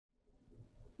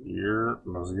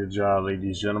Most good job,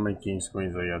 ladies, gentlemen, kings,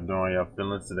 queens. How y'all doing? Y'all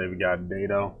feeling? Today we got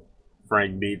Daidough,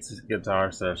 Frank Beats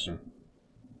guitar session.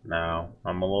 Now,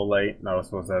 I'm a little late. I was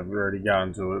supposed to have already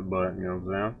gotten to it, but you know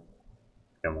what I'm saying?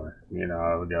 Come on. You know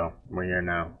how we go. We're here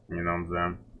now. You know what I'm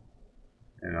saying?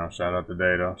 You know, shout out to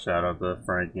Daidough. Shout out to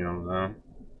Frank, you know what I'm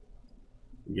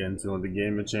saying? Get into the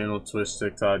gaming channel, Twitch,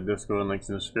 TikTok, Discord, links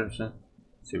in the description.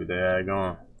 See what they had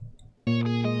going.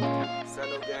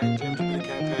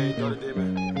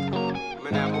 I'm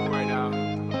in that mood right now.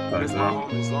 Miss my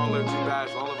homies. Long live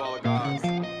G-Bash. Long live all the gods.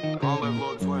 Long live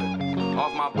Lil Twin.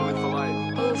 Off my bullet for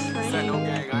life. Said no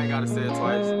gang. I ain't gotta say it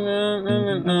twice.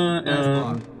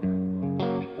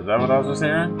 Is that what I was just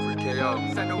hearing? Free KO.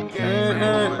 Said no gang.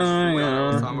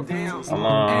 Come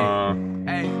on.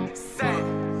 Hey, say.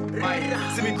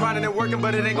 See me grinding and working,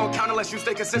 but it ain't gonna count unless you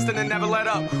stay consistent and never let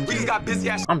up. We just got busy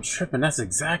ass. I'm tripping. That's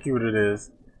exactly what it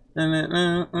is. I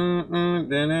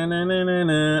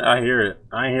hear it.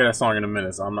 I ain't hear that song in a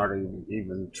minute, so I'm not gonna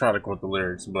even try to quote the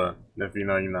lyrics, but if you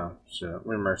know, you know. Shit,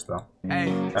 we immersed though.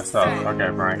 Hey, that's tough. Okay,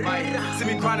 Frank. See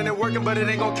me grinding and working, but it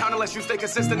ain't gonna count unless you stay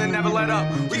consistent and never let up.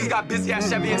 We just got busy ass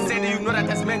Chevy and Sandy, you know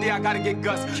that's Mandy, I gotta get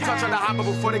Gus. So I try to hop up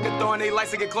before they get throwing they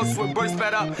lights to get close to it, bird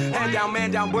sped up. Hand down,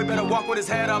 man down, boy better walk with his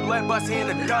head up, let bust, he in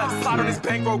the dust. Plot on his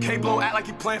bankroll, K-Blow, act like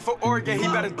he playing for Oregon, he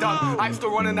better duck. I used to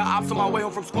running the ops on my way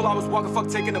home from school, I was walking, fuck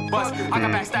taking the bus. I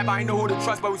got backstabbed, I ain't know who to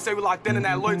trust, but we say we locked in and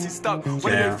that loyalty stuck.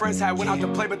 One of their friends had went out to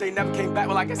play, but they never came back,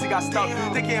 well I guess he got stuck.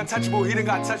 Think he untouchable, he done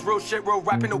got touched, real shit, real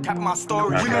rapping, no cap in my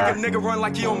story. We make a nigga run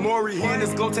like he on Maury. He in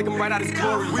his glow, take him right out his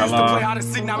glory. We used to play hide and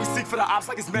seek, now we seek for the ops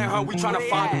like it's manhunt. We tryna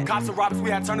find them. Cops and robbers, we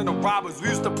had turned into robbers. We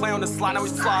used to play on the slide, now we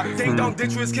slaughter. Ding dong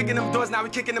ditch, we was kicking them doors, now we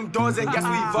kicking them doors and guess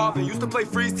we evolving. Used to play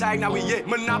freeze tag, now we it.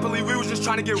 Monopoly, we was just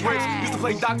trying to get rich. Used to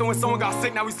play doctor when someone got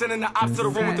sick, now we sending the ops to the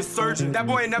room with the surgeon. That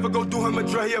boy ain't never go do him a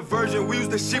drill, he a virgin. We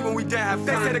used to shit when we didn't have fun.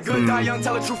 They said a good die young,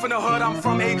 tell the truth in the hood. I'm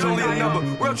from age only a number.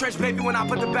 Real trench baby, when I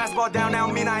put the basketball down, now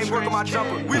mean I ain't working my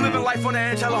jumper. We living life on the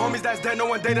edge, hella homies that's dead, no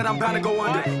one day that I'm bound to go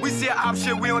under. We see an op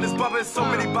shit, we on this bumper, so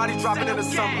many bodies dropping in the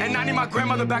summer. And I need my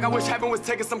grandmother back, I wish heaven was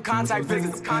taking some contact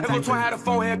visits. If Lil Twin had a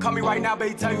phone here, call me right now, but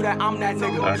he tell you that I'm that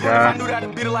nigga. If I knew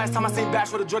that'd be the last time I seen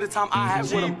Bash, would've enjoyed the time I had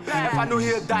with him. If I knew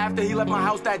he'd die after he left my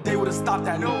house that day, would've stopped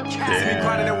that nigga. See me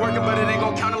grinding and working, but it ain't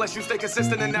gonna count unless you stay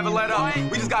consistent and never let up.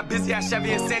 We just got busy ass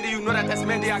Chevy and Sandy, you know that's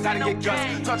Mandy, I gotta get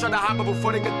Gus. So I tried to hop up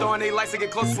before they get throwing they lights to get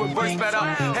close to it, bird sped up.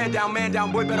 Head down, man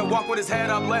down, boy better walk with his head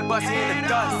up, let bust, he in the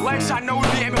dust. Leg shot, know we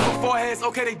be aiming for foreheads,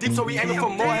 okay they deep so we aiming for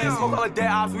more heads. Smoke all the dead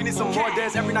ops, we need some more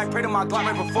deads. Every night pray to my Glock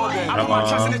right before bed. I put my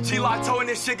trust in the G-Lock, toe in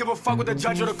this shit, give a fuck what the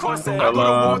judge or the court said. I go to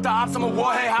war with the ops, I'm a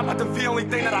warhead, how about the V, only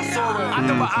thing that I saw red. I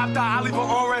never opt out, I leave her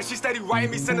on red, she steady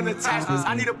writing me, sending attachments.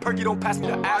 I need a perky, don't pass me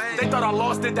the app. They thought I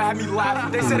lost it, that had me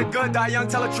laughing. They said a good die young,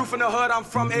 tell the truth in the hood, I'm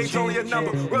from age only a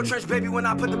number. Real trench baby, when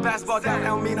I put the basketball down, that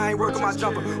don't mean I ain't working my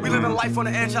jumper. We living life on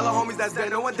the edge, hella homies that's dead,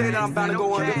 no one day that I'm bound to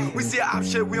go under. We see a op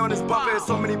shit, we on this bumper, there's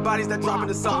so many bodies that drop in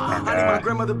the summer. I need my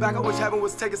grandmother back, I wish heaven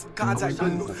was taking some contact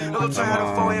visits. Lil Twin had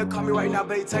a phone here, call me right now,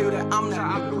 baby, tell you that I'm that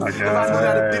nigga. If I knew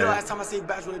that'd be the last time I seen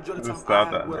Bash with a drill, the time I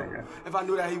had with him. If I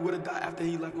knew that he would've died after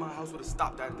he left my house, would've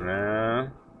stopped that thing.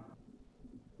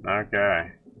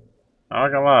 Okay. I'm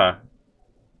not gonna lie.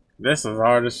 This is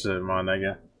hard as shit, my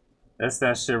nigga. It's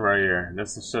that shit right here.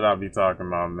 This is shit I'll be talking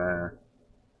about, man.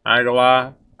 I ain't gonna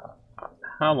lie.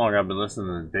 How long I've been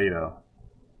listening to Daidough?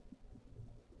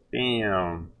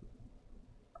 Damn.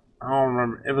 I don't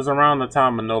remember. It was around the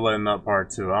time of No Letting Up Part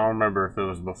 2. I don't remember if it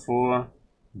was before,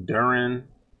 during.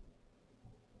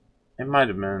 It might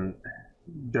have been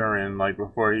during, like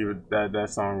before he would, that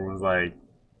song was like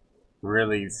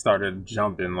really started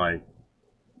jumping, like.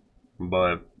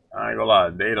 But I ain't gonna lie,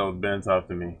 Daidough's been tough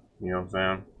to me. You know what I'm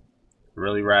saying?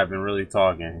 Really rapping, really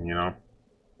talking, you know.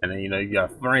 And then you know you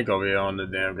got Frank over here on the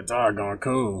damn guitar going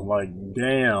cool. Like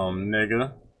damn,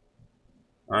 nigga.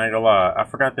 I ain't gonna lie, I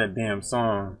forgot that damn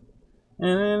song.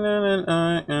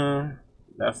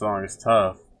 That song is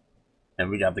tough. And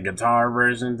we got the guitar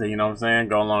version to, you know what I'm saying,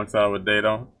 go alongside with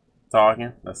Daidough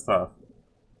talking. That's tough.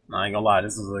 I ain't gonna lie,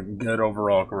 this is a good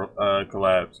overall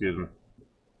collab, excuse me.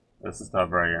 This is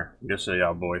tough right here. Good shit,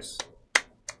 y'all boys.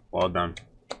 Well done.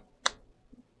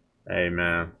 Hey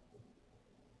man.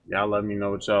 Y'all let me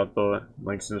know what y'all thought.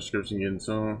 Links in the description getting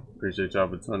soon. Appreciate y'all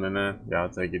for tuning in. Y'all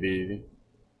take it easy.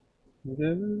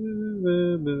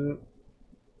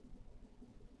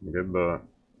 Goodbye.